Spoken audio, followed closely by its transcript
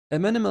A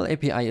minimal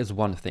API is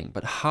one thing,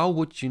 but how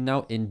would you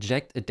now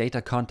inject a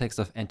data context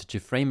of entity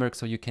framework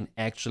so you can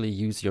actually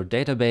use your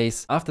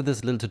database? After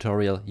this little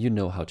tutorial, you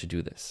know how to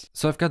do this.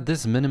 So I've got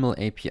this minimal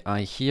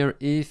API here.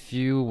 If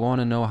you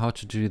want to know how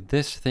to do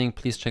this thing,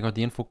 please check out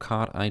the info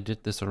card. I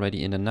did this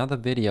already in another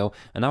video.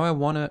 And now I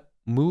want to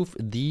move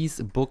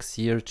these books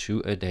here to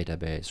a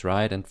database,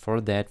 right? And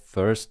for that,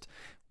 first,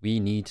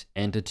 we need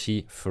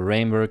entity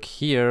framework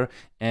here.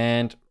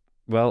 And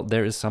well,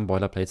 there is some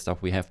boilerplate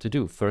stuff we have to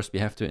do. First, we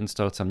have to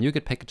install some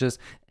NuGet packages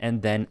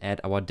and then add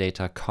our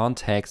data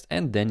context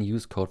and then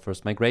use code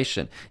first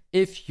migration.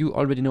 If you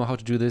already know how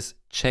to do this,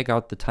 check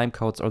out the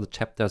timecodes or the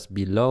chapters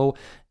below,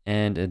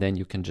 and then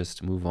you can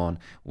just move on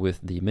with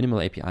the minimal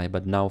API.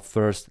 But now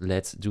first,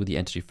 let's do the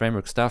entity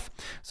framework stuff.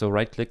 So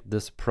right click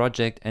this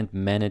project and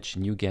manage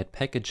NuGet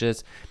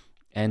packages.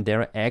 And there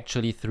are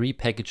actually 3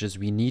 packages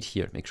we need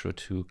here. Make sure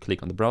to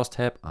click on the Browse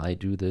tab. I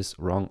do this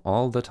wrong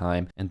all the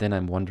time. And then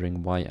I'm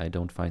wondering why I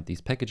don't find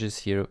these packages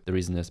here. The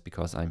reason is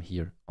because I'm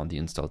here on the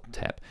Install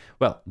tab.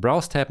 Well,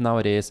 Browse tab now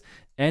it is.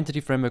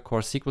 Entity Framework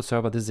Core SQL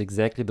Server. This is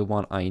exactly the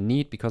one I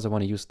need because I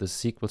want to use the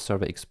SQL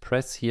Server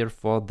Express here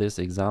for this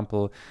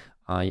example.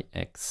 I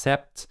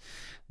accept.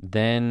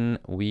 Then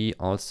we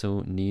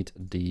also need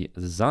the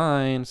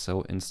design.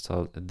 So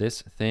install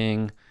this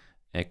thing,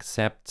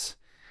 accept.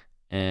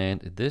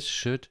 And this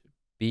should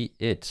be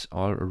it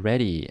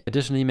already.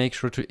 Additionally, make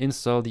sure to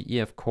install the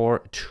EF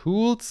Core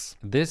tools.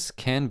 This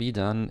can be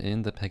done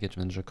in the Package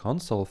Manager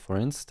console, for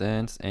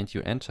instance, and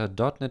you enter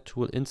 .NET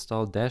tool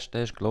install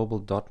 --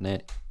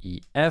 global.NET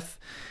EF.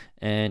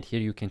 And here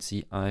you can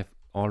see I've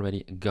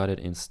already got it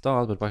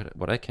installed, but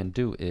what I can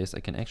do is I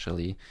can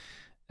actually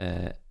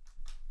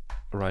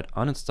write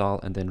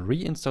uninstall and then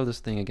reinstall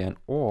this thing again,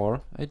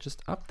 or I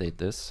just update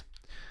this.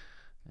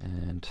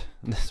 And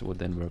this would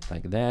then work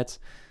like that.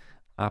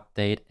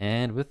 Update,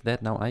 and with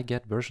that now I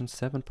get version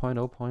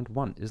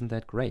 7.0.1. Isn't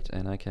that great?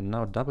 And I can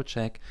now double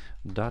check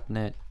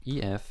 .NET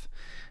EF,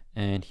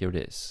 and here it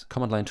is.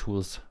 Command line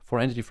tools for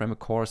Entity Framework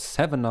Core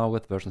 7 now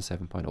with version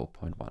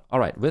 7.0.1. All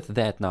right, with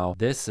that now,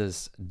 this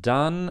is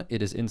done.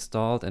 It is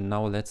installed, and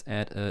now let's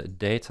add a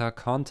data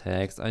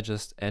context. I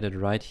just added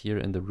right here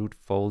in the root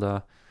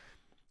folder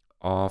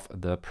of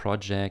the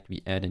project.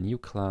 We add a new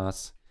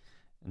class.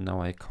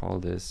 Now I call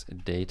this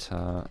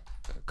data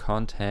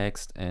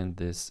context, and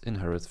this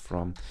inherits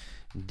from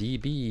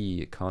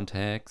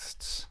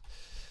DbContext.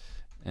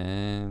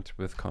 And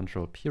with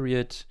control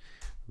period,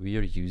 we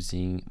are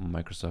using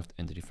Microsoft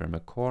Entity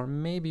Framework Core.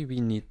 Maybe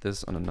we need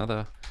this on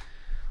another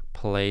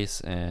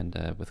place, and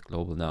with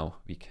global now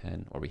we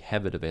can, or we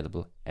have it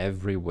available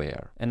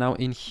everywhere. And now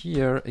in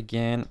here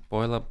again,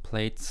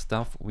 boilerplate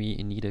stuff, we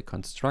need a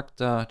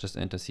constructor. Just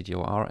enter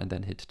CTOR and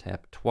then hit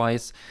tab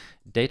twice.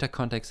 Data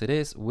context it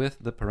is with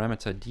the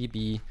parameter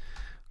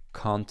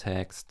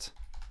DbContext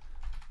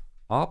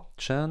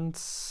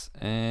options,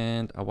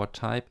 and our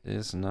type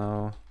is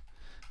now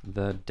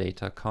the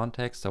data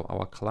context. So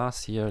our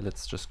class here,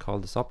 let's just call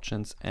this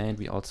options, and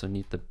we also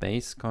need the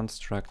base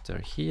constructor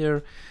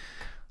here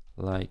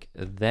like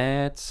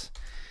that.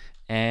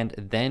 And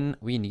then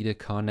we need a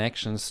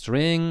connection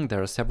string.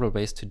 There are several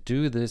ways to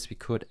do this. We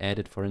could add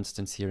it, for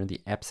instance, here in the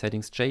app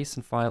settings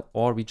JSON file,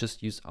 or we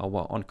just use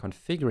our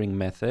onConfiguring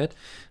method.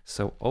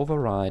 So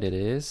override it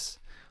is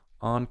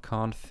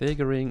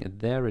onConfiguring,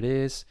 there it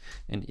is.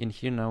 And in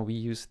here now we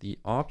use the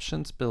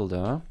options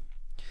builder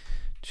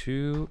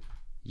to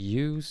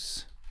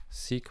use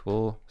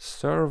SQL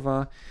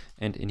Server,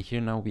 and in here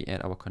now we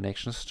add our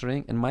connection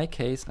string. In my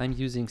case, I'm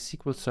using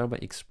SQL Server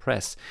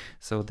Express,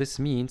 so this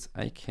means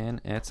I can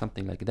add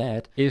something like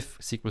that if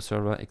SQL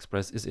Server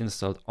Express is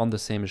installed on the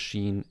same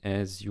machine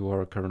as you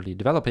are currently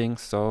developing.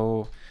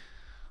 So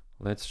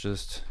let's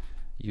just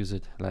use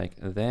it like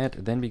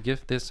that. Then we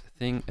give this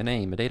thing a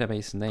name, a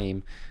database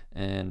name,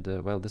 and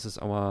well, this is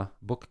our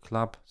book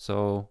club,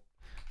 so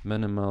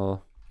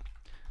minimal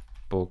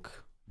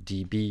book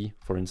DB,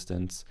 for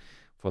instance,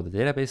 for the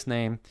database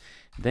name.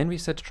 Then we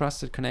set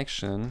trusted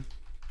connection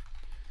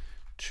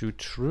to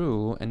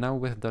true, and now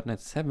with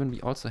 .NET 7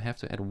 we also have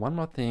to add one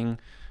more thing,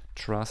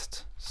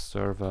 trust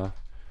server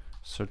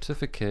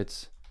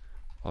certificate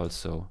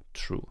also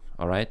true.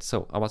 All right,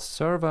 so our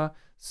server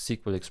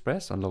SQL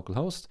Express on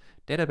localhost,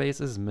 database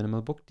is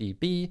minimal book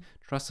DB,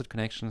 trusted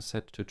connection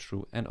set to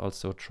true, and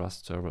also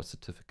trust server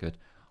certificate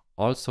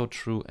also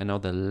true. And now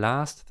the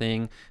last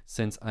thing,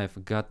 since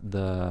I've got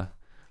the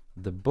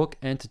book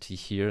entity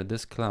here,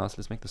 this class,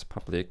 let's make this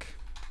public.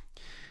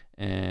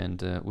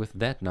 And with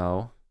that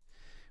now,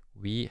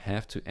 we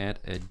have to add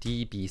a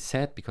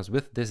DbSet, because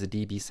with this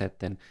DbSet,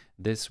 then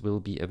this will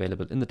be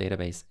available in the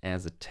database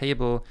as a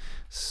table.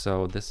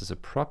 So this is a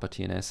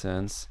property in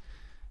essence,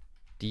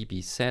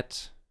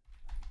 DbSet.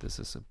 This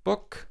is a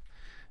book,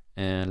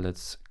 and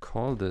let's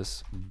call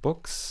this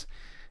books.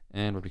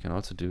 And what we can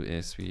also do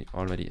is we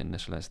already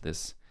initialize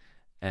this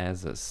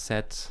as a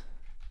set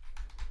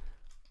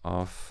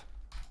of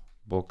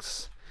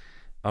books.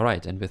 All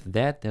right, and with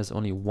that, there's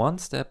only one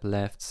step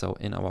left. So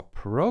in our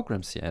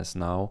program CS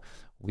now,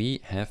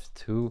 we have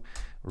to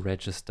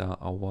register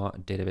our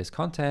database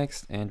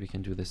context, and we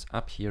can do this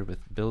up here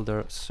with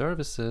builder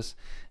services,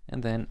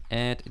 and then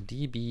add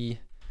DbContext,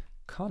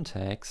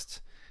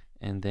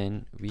 and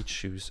then we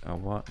choose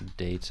our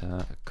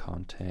data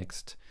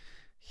context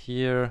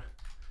here,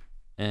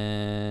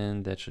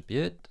 and that should be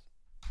it.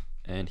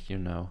 And here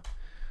now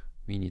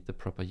we need the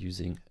proper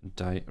using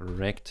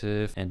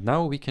directive, and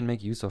now we can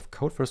make use of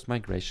code first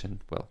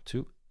migration, well,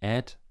 to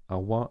add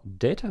our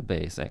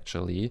database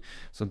actually.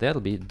 So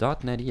that'll be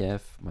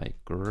 .NET-EF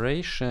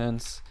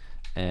migrations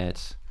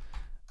at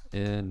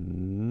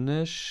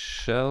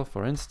initial,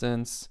 for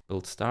instance,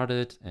 build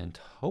started, and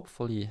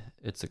hopefully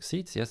it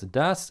succeeds. Yes, it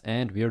does,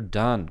 and we're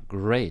done.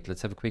 Great.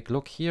 Let's have a quick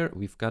look here.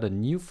 We've got a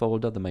new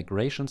folder, the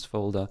migrations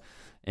folder,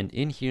 and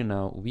in here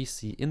now we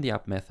see in the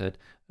app method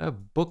a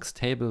books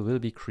table will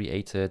be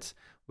created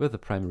with a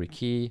primary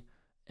key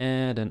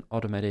and an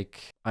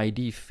automatic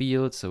ID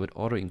field, so it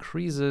auto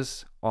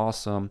increases.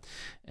 Awesome.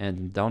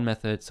 And down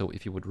method, so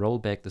if you would roll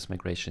back this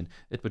migration,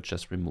 it would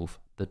just remove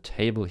the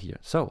table here.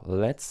 So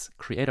let's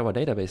create our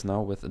database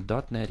now with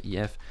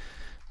 .NET-EF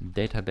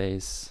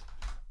database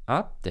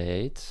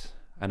update.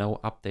 I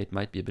know update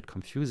might be a bit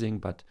confusing,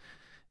 but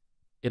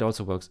it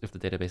also works if the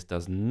database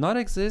does not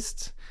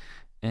exist.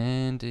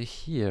 And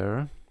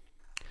here,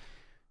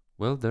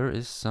 well, there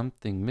is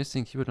something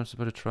missing. Keyword not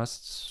supported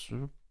trust.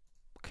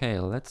 Okay,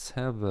 let's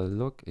have a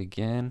look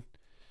again.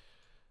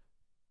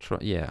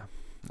 Yeah,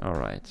 all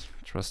right,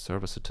 trust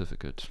server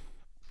certificate.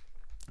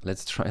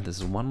 Let's try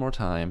this one more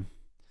time.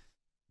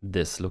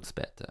 This looks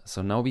better.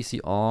 So now we see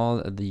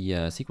all the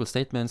SQL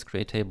statements,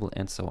 create table,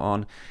 and so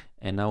on.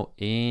 And now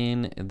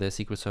in the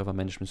SQL Server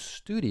Management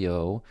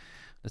Studio,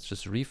 let's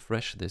just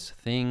refresh this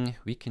thing.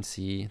 We can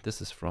see this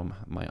is from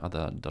my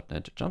other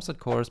 .NET Jumpstart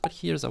course, but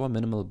here's our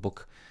minimal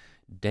book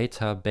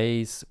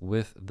database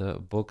with the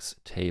books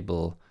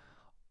table.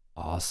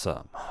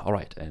 Awesome. All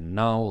right, and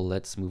now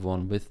let's move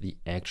on with the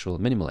actual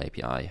minimal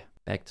API.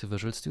 Back to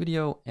Visual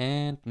Studio,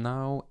 and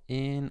now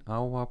in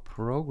our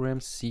program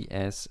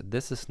CS,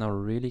 this is now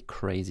really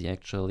crazy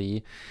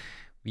actually.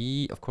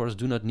 We of course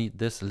do not need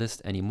this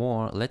list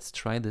anymore. Let's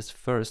try this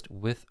first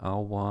with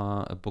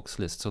our books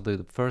list. So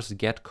the first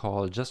get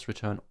call, just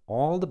return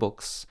all the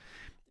books.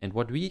 And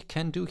what we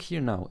can do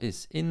here now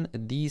is in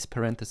these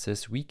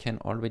parentheses, we can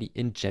already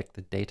inject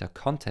the data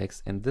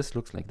context, and this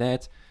looks like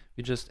that.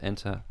 We just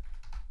enter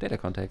data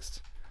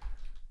context,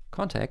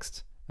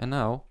 and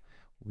now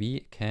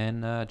we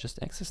can just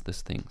access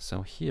this thing.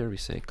 So here we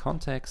say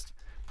context,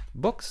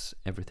 books,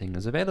 everything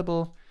is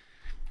available.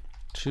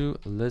 To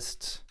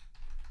list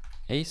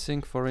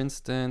async, for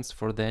instance,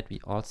 for that we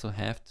also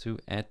have to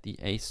add the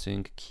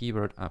async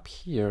keyword up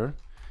here.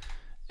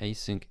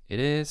 Async it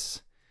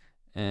is,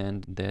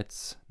 and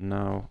that's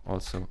now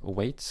also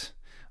await.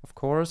 Of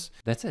course,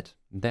 that's it.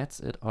 That's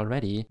it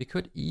already. We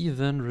could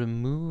even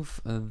remove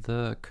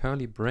the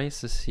curly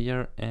braces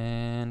here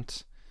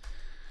and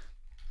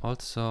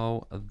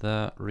also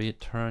the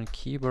return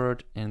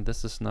keyword. And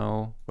this is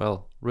now,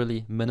 well,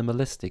 really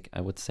minimalistic,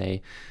 I would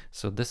say.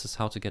 So this is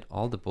how to get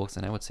all the books.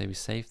 And I would say we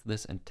save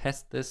this and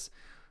test this.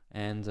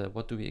 And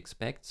what do we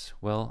expect?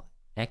 Well,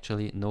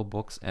 actually no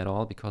books at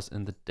all, because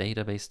in the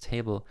database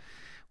table,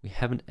 we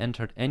haven't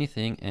entered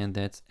anything, and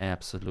that's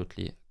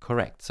absolutely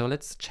correct. So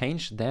let's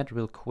change that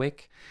real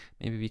quick.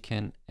 Maybe we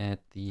can add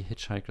the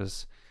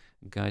Hitchhiker's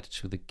Guide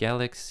to the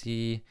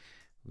Galaxy.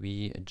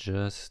 We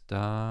just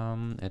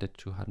added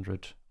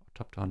 200,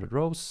 top 200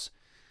 rows.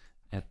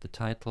 Add the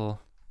title.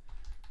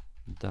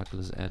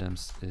 Douglas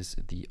Adams is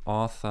the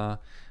author.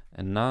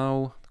 And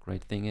now the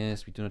great thing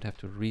is we do not have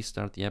to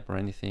restart the app or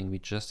anything. We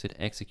just hit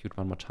execute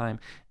one more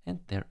time, and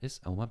there is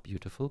our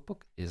beautiful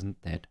book.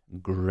 Isn't that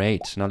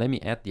great? Now let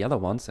me add the other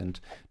ones and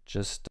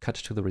just cut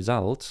to the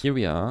result. Here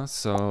we are.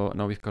 So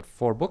now we've got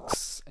 4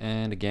 books,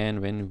 and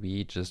again, when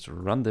we just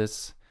run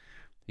this,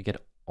 we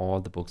get all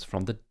the books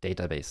from the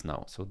database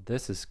now. So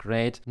this is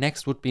great.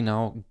 Next would be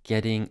now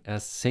getting a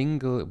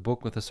single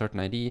book with a certain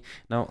ID.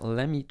 Now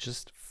let me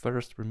just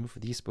first remove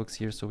these books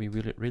here, so we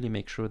really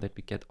make sure that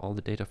we get all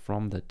the data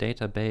from the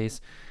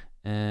database.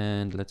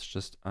 And let's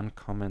just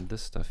uncomment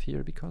this stuff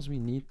here, because we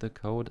need the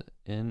code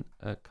in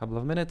a couple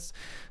of minutes.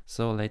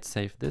 So let's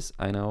save this.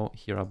 I know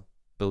here are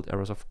build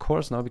errors, of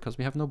course, now because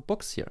we have no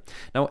books here.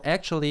 Now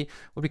actually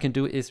what we can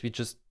do is we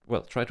just,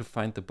 well, try to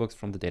find the books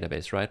from the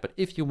database, right? But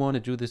if you want to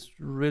do this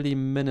really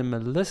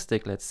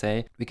minimalistic, let's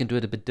say, we can do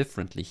it a bit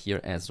differently here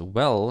as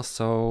well.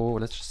 So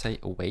let's just say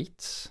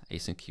await,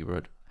 async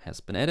keyword has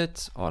been added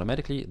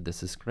automatically.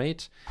 This is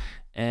great.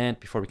 And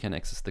before we can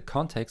access the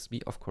context,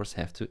 we of course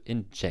have to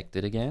inject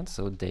it again.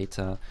 So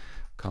data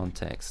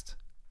context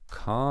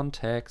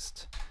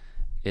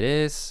it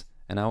is,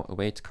 and now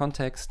await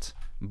context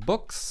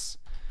books.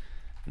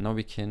 Now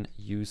we can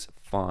use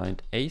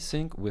find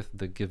async with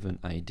the given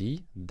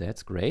ID.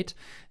 That's great.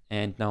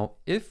 And now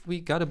if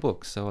we got a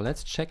book, so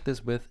let's check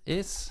this with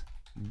is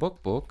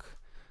book.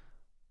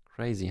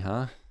 Crazy,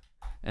 huh?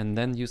 And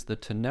then use the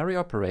ternary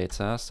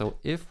operator. So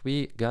if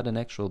we got an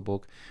actual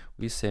book,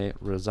 we say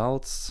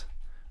results,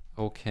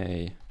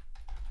 okay,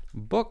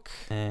 book.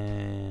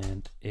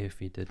 And if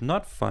we did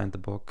not find the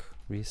book,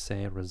 we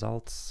say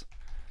results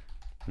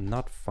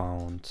not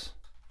found.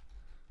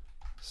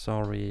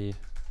 Sorry,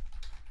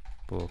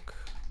 book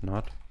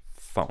not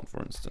found,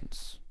 for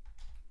instance.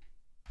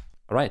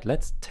 All right,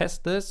 let's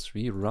test this.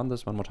 We run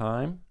this one more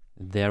time.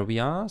 There we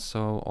are.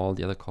 So all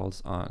the other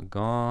calls are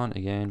gone.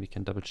 Again, we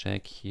can double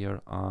check. Here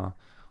are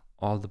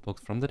all the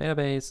books from the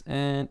database.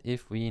 And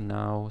if we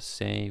now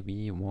say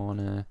we want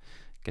to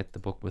get the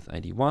book with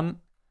ID 1,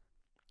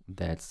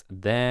 that's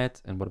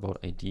that. And what about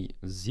ID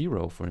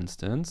 0, for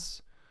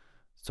instance?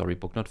 Sorry,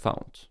 book not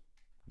found.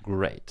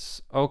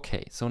 Great.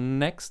 Okay, so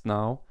next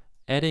now,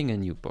 adding a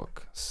new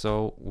book.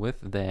 So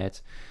with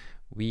that,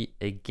 we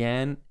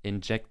again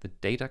inject the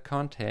data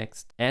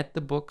context, add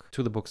the book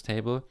to the books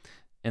table,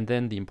 and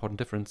then the important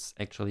difference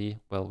actually,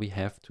 well, we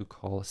have to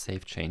call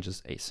save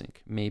changes async.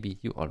 Maybe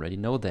you already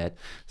know that.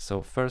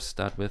 So first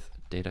start with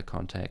data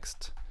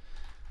context,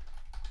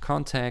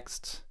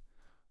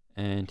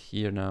 and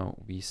here now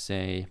we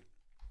say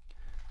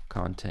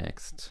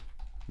context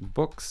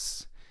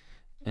books,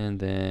 and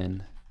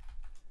then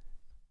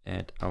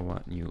add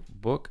our new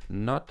book.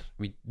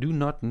 We do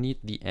not need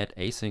the add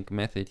async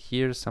method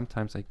here.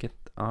 Sometimes I get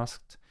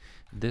asked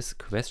this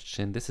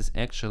question. This is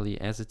actually,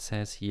 as it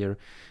says here,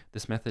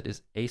 this method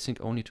is async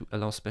only to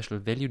allow special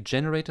value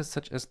generators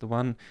such as the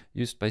one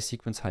used by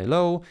sequence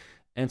high-low,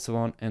 and so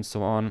on and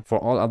so on. For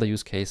all other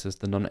use cases,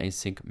 the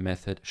non-async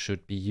method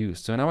should be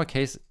used. So in our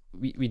case,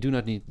 we do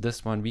not need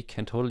this one. We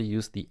can totally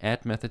use the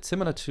add method,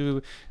 similar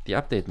to the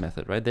update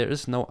method, right? There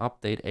is no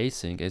update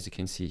async, as you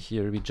can see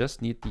here. We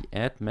just need the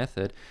add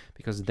method,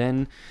 because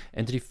then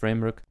Entity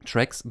Framework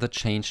tracks the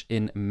change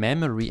in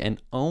memory,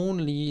 and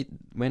only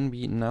when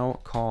we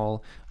now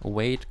call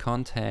await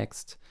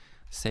context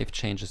save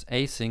changes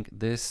async,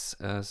 this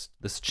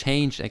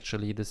change,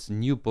 actually, this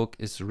new book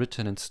is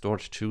written and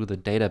stored to the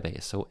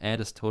database. So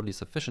add is totally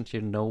sufficient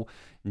here. No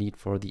need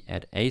for the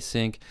add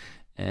async.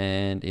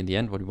 And in the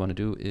end, what we want to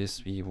do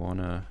is we want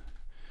to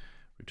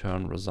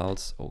return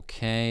results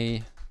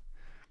okay,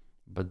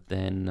 but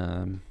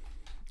then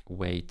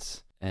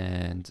wait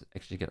and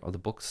actually get all the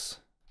books.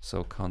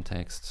 So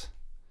context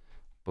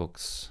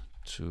books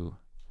to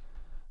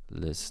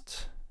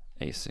list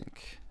async.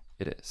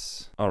 It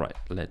is. All right,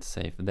 let's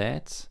save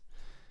that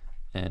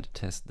and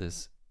test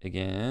this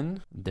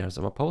again. There's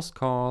our post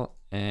call,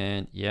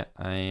 and yeah,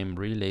 I'm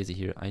really lazy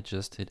here. I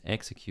just hit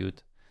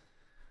execute.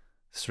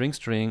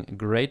 String,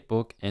 great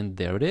book, and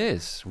there it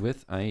is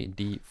with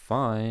ID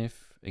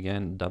 5.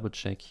 Again, double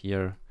check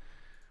here.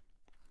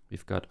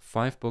 We've got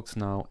 5 books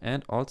now,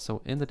 and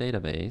also in the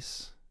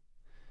database,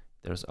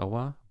 there's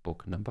our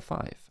book number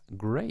 5.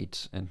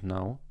 Great, and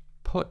now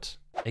put.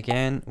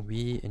 Again,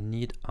 we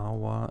need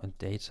our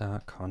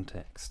data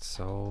context.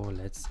 So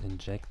let's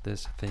inject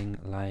this thing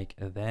like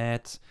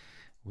that.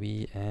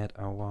 We add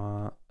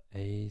our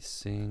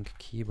async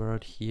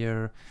keyword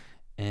here,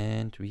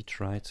 and we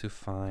try to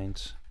find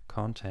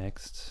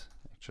context,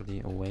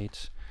 actually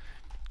await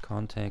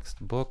context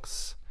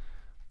books,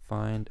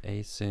 find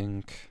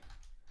async,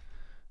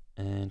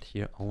 and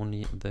here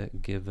only the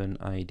given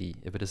ID.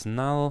 If it is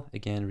null,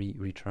 again we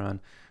return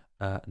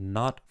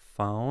not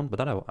found, but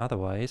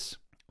otherwise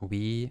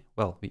we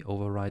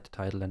override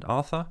title and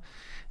author,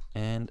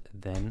 and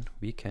then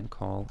we can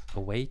call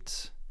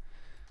await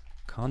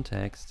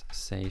context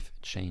save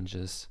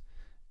changes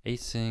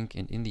async,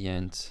 and in the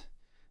end,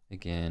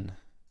 again,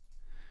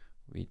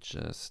 we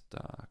just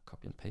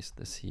copy and paste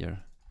this here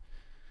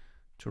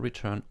to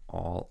return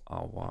all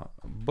our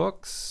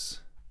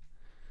books.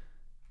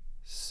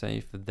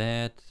 Save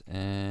that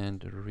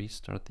and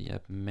restart the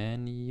app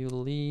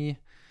manually.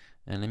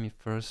 And let me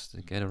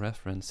first get a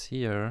reference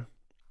here.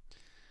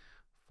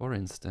 For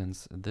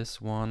instance,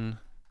 this one.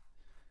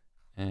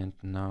 And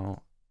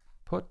now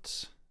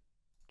put.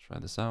 Try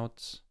this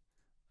out.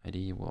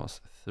 ID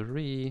was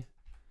 3.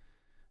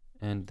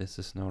 And this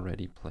is now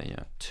ready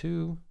player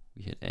 2.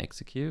 We hit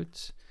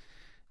execute,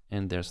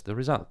 and there's the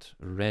result,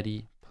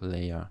 Ready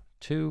Player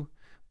 2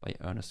 by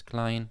Ernest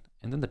Klein.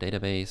 And then the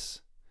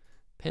database,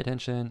 pay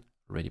attention,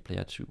 Ready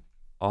Player 2.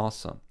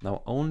 Awesome.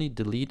 Now only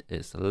delete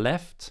is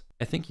left.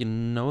 I think you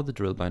know the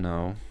drill by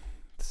now.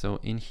 So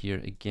in here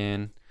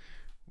again,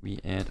 we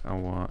add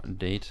our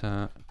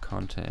data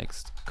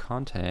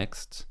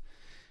context.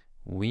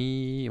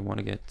 We want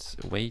to get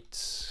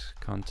await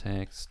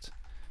context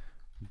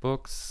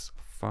books,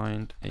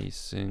 find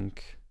async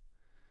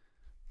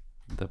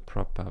the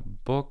proper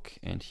book,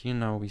 and here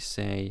now we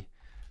say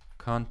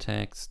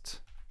context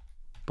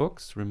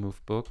books,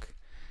 remove book,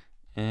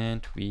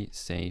 and we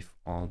save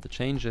all the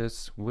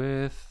changes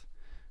with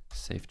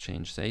save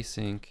change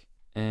async,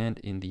 and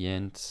in the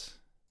end,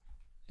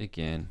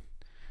 again,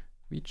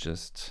 we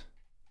just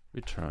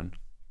return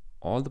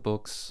all the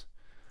books,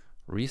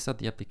 restart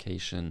the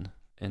application,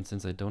 and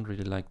since I don't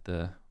really like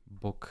the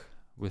book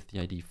with the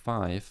ID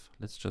 5,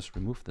 let's just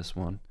remove this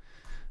one.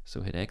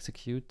 So hit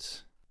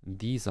execute.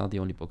 These are the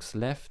only books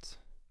left,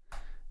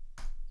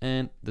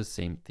 and the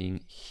same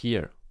thing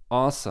here.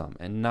 Awesome.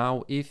 And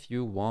now if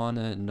you want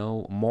to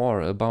know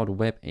more about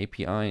web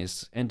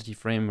APIs, entity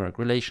framework,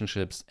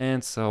 relationships,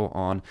 and so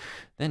on,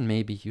 then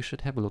maybe you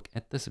should have a look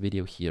at this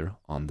video here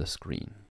on the screen.